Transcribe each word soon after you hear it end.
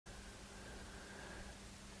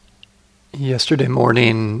Yesterday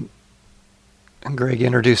morning, Greg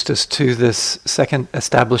introduced us to this second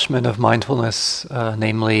establishment of mindfulness,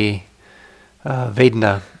 namely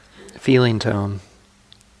Vedana, feeling tone.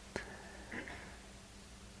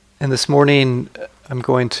 And this morning, I'm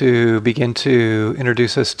going to begin to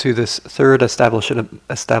introduce us to this third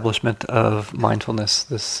establishment of mindfulness,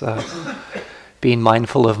 this being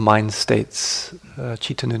mindful of mind states,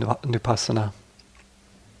 citta nupassana.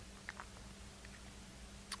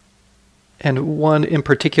 And one in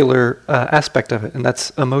particular aspect of it, and that's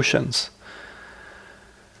emotions.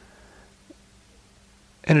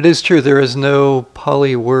 And it is true, there is no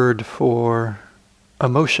Pali word for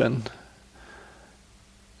emotion.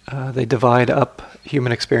 They divide up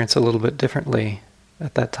human experience a little bit differently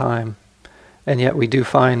at that time. And yet we do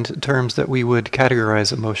find terms that we would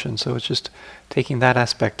categorize emotion. So it's just taking that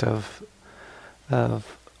aspect of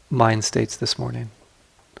mind states this morning.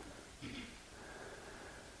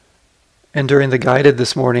 And during the guided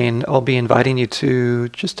this morning, I'll be inviting you to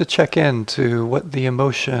check in to what the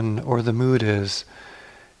emotion or the mood is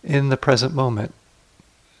in the present moment,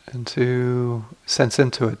 and to sense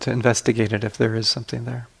into it, to investigate it if there is something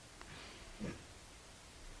there.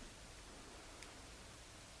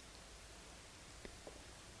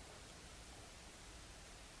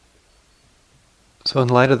 So in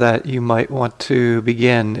light of that, you might want to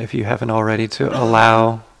begin, if you haven't already, to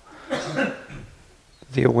allow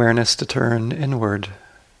the awareness to turn inward.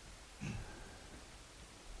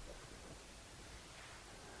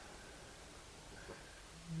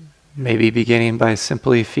 Maybe beginning by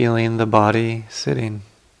simply feeling the body sitting.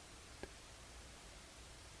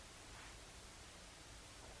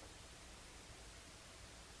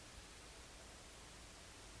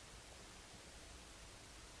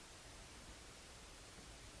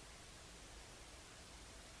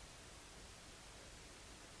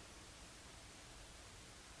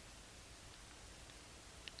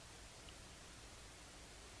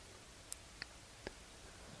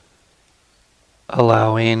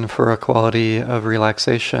 Allowing for a quality of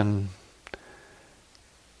relaxation,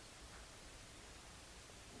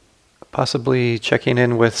 possibly checking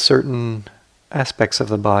in with certain aspects of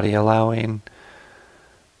the body, allowing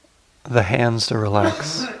the hands to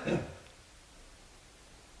relax.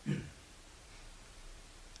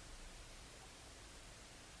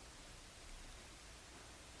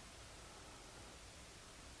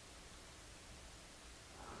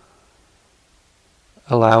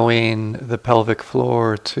 Allowing the pelvic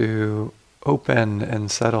floor to open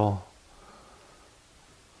and settle.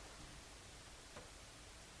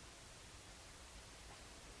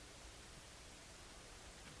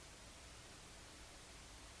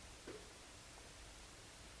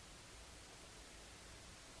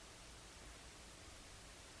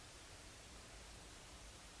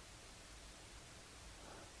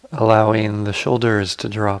 Allowing the shoulders to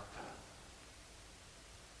drop.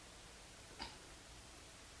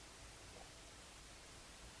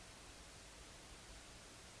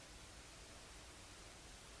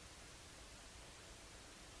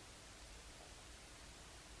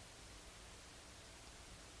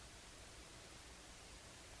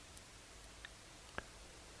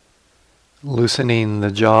 Loosening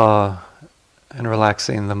the jaw and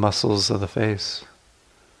relaxing the muscles of the face.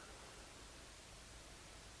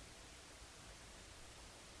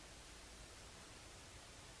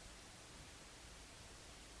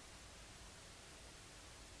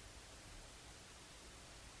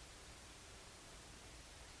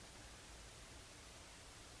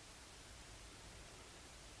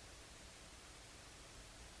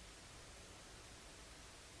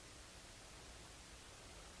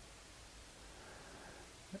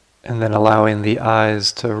 And then allowing the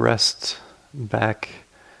eyes to rest back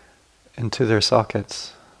into their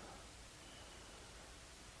sockets.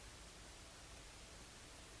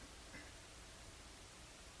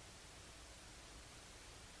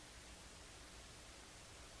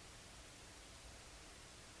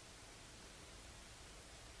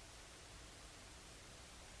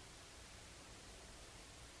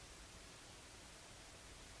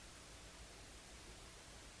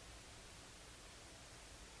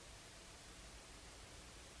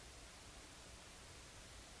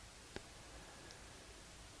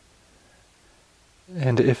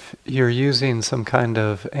 And if you're using some kind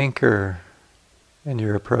of anchor in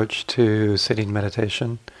your approach to sitting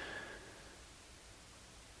meditation,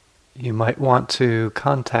 you might want to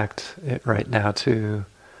contact it right now to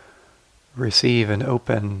receive and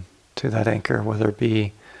open to that anchor, whether it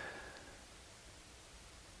be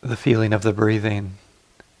the feeling of the breathing,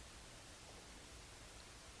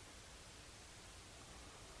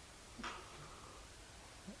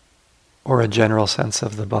 or a general sense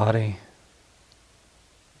of the body.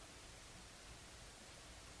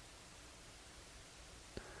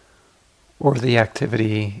 or the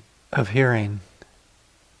activity of hearing.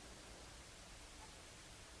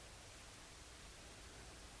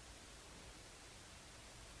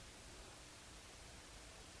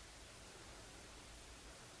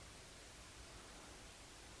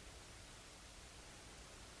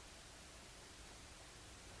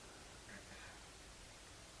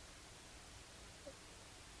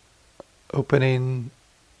 Opening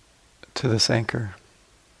to this anchor.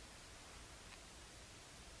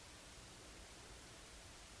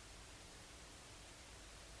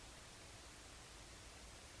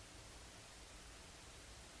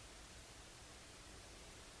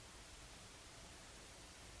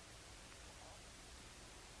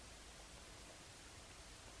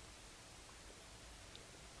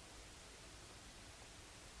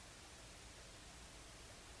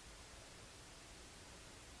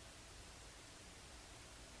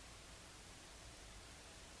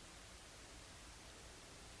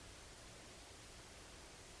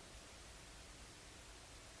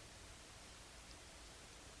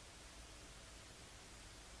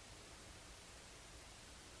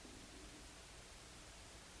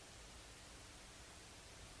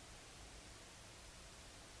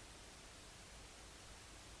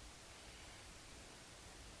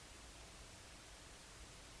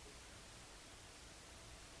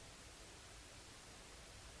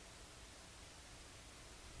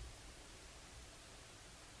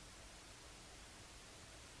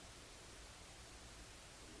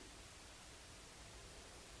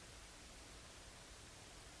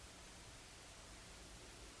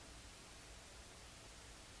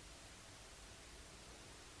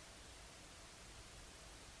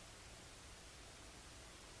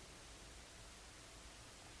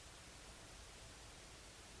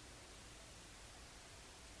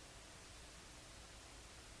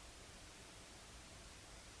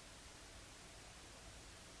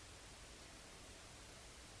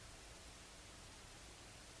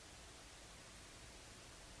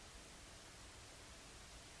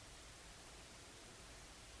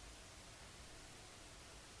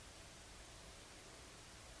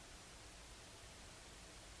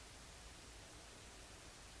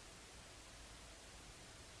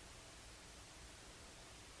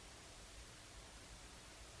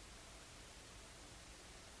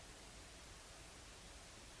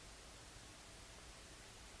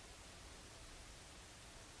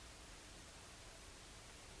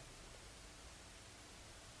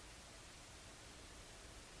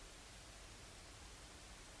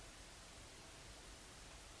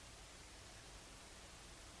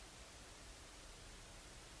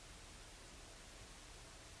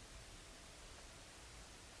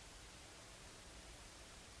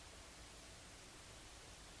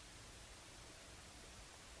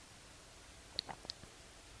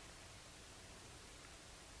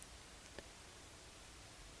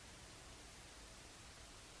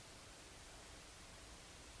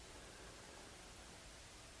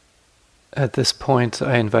 At this point,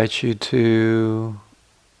 I invite you to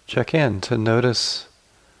check in, to notice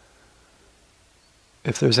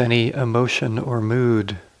if there's any emotion or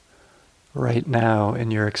mood right now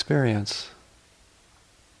in your experience.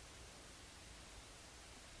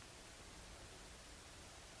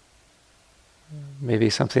 Maybe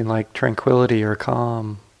something like tranquility or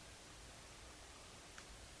calm,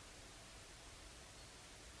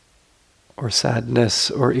 or sadness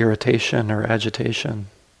or irritation or agitation.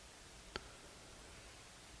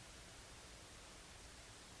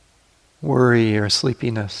 Worry or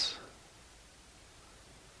sleepiness.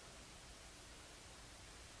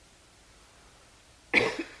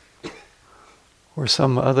 Or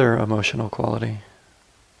some other emotional quality.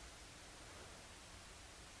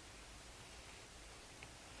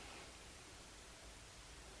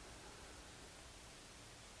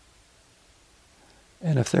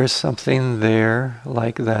 And if there's something there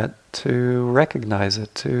like that, to recognize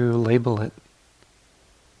it, to label it.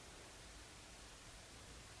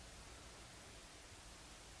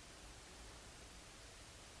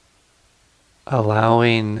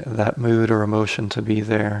 Allowing that mood or emotion to be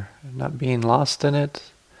there, not being lost in it,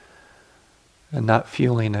 and not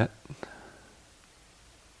fueling it.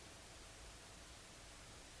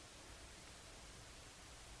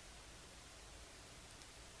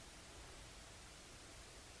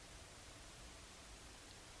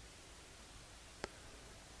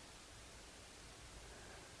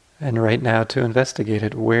 And right now to investigate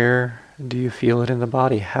it, where do you feel it in the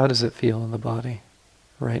body? How does it feel in the body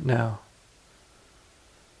right now?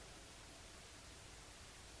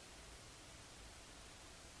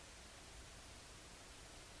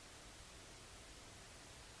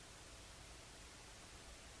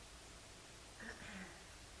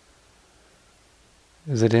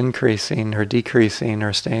 Is it increasing or decreasing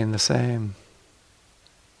or staying the same?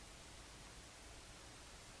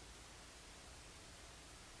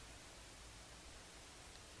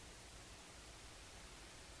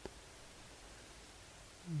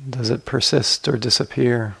 Does it persist or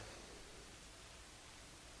disappear?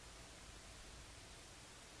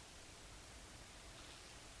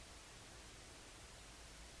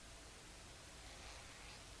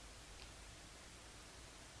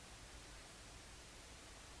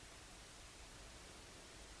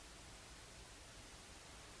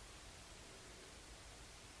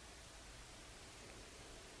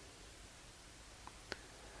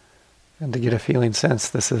 And to get a feeling sense,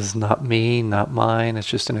 this is not me, not mine, it's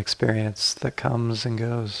just an experience that comes and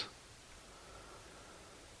goes.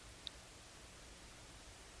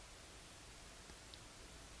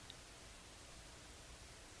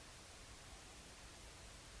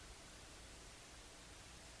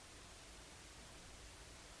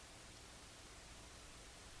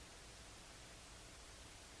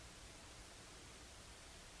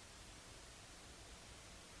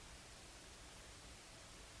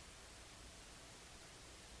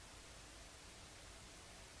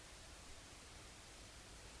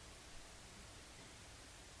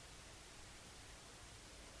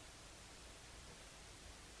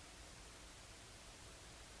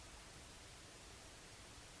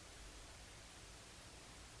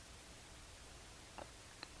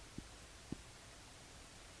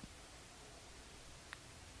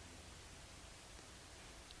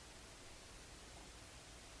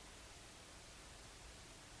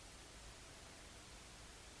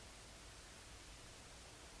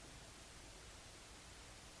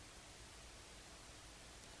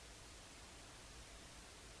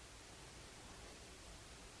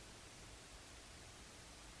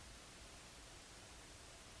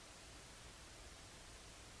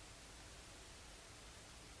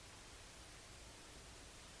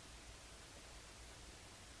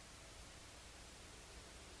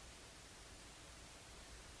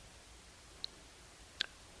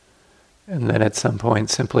 And then at some point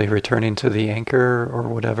simply returning to the anchor or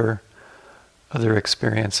whatever other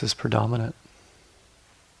experience is predominant.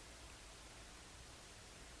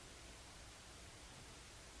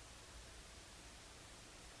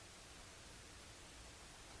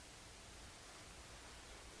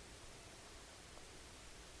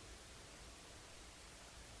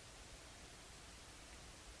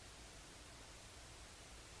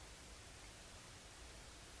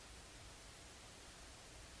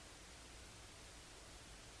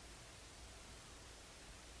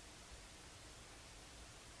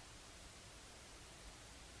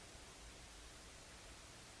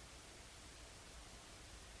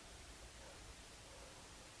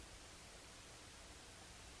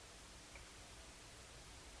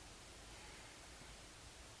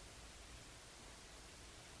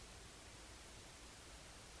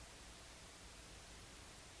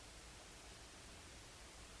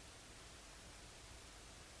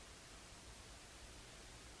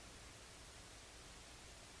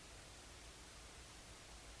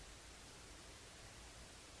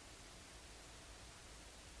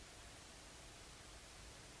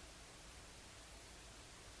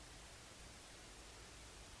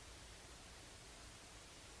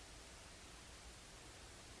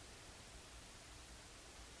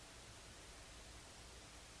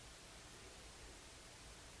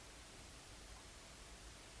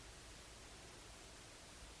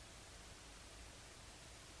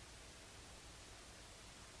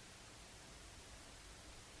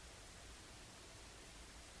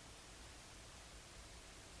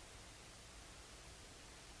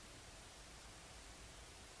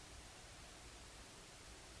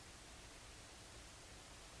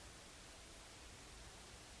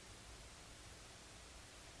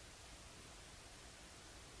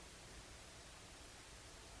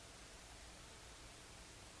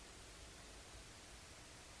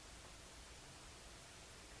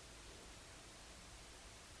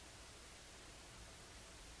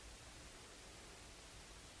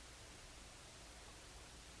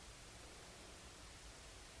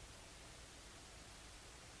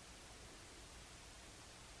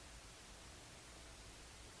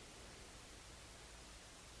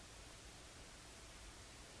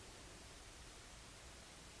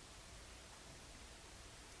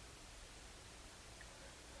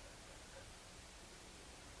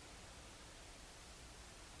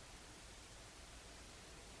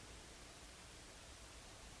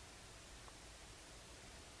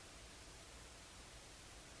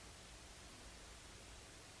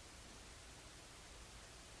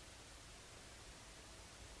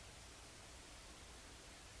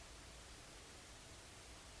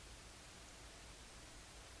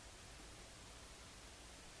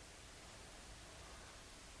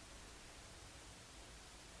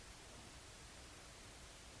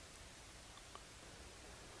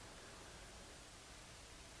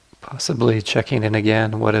 Possibly checking in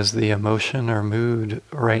again, what is the emotion or mood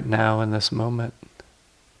right now in this moment?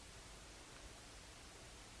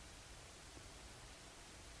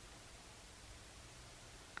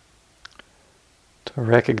 To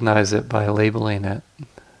recognize it by labeling it.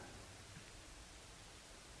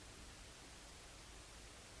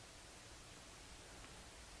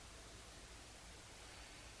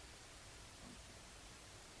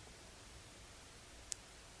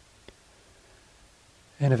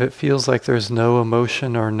 And if it feels like there's no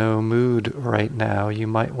emotion or no mood right now, you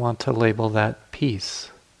might want to label that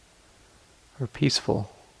peace or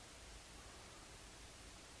peaceful.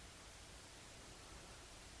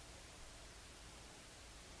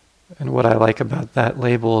 And what I like about that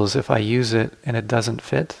label is if I use it and it doesn't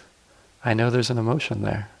fit, I know there's an emotion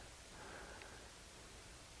there.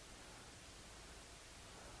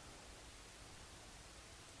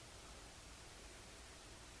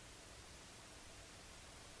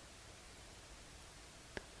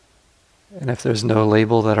 And if there's no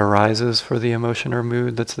label that arises for the emotion or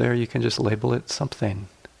mood that's there, you can just label it something.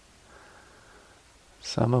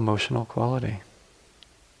 Some emotional quality.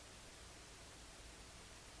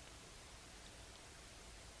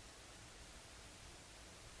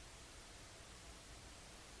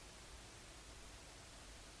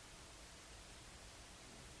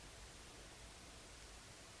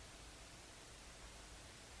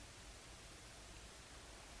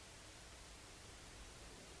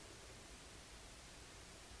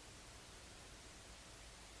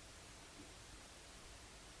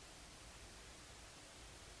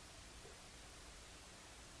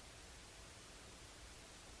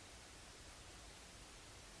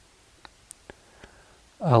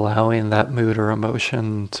 Allowing that mood or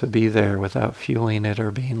emotion to be there without fueling it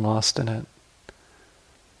or being lost in it.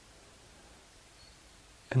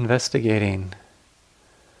 Investigating.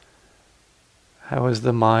 How is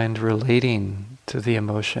the mind relating to the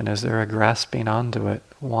emotion? Is there a grasping onto it,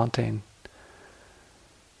 wanting?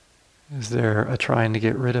 Is there a trying to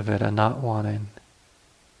get rid of it, a not wanting?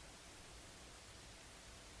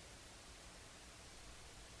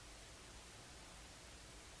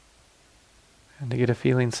 And to get a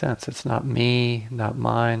feeling sense, it's not me, not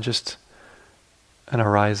mine, just an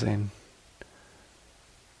arising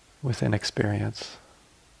within experience.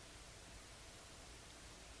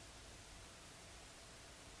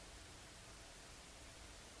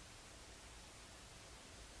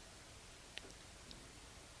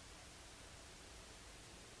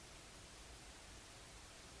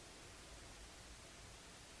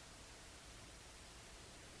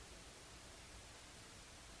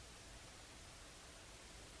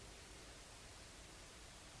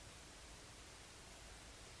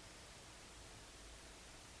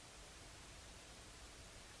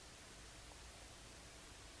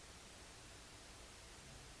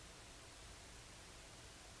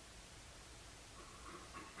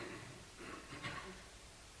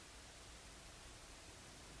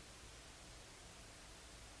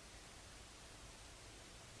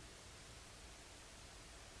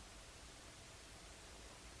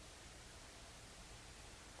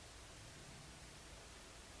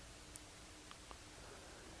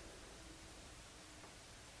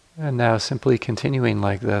 And now simply continuing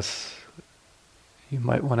like this, you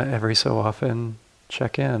might want to every so often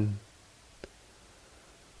check in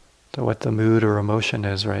to what the mood or emotion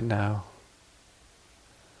is right now,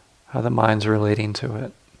 how the mind's relating to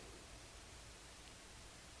it.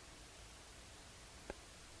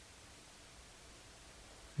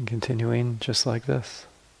 And continuing just like this.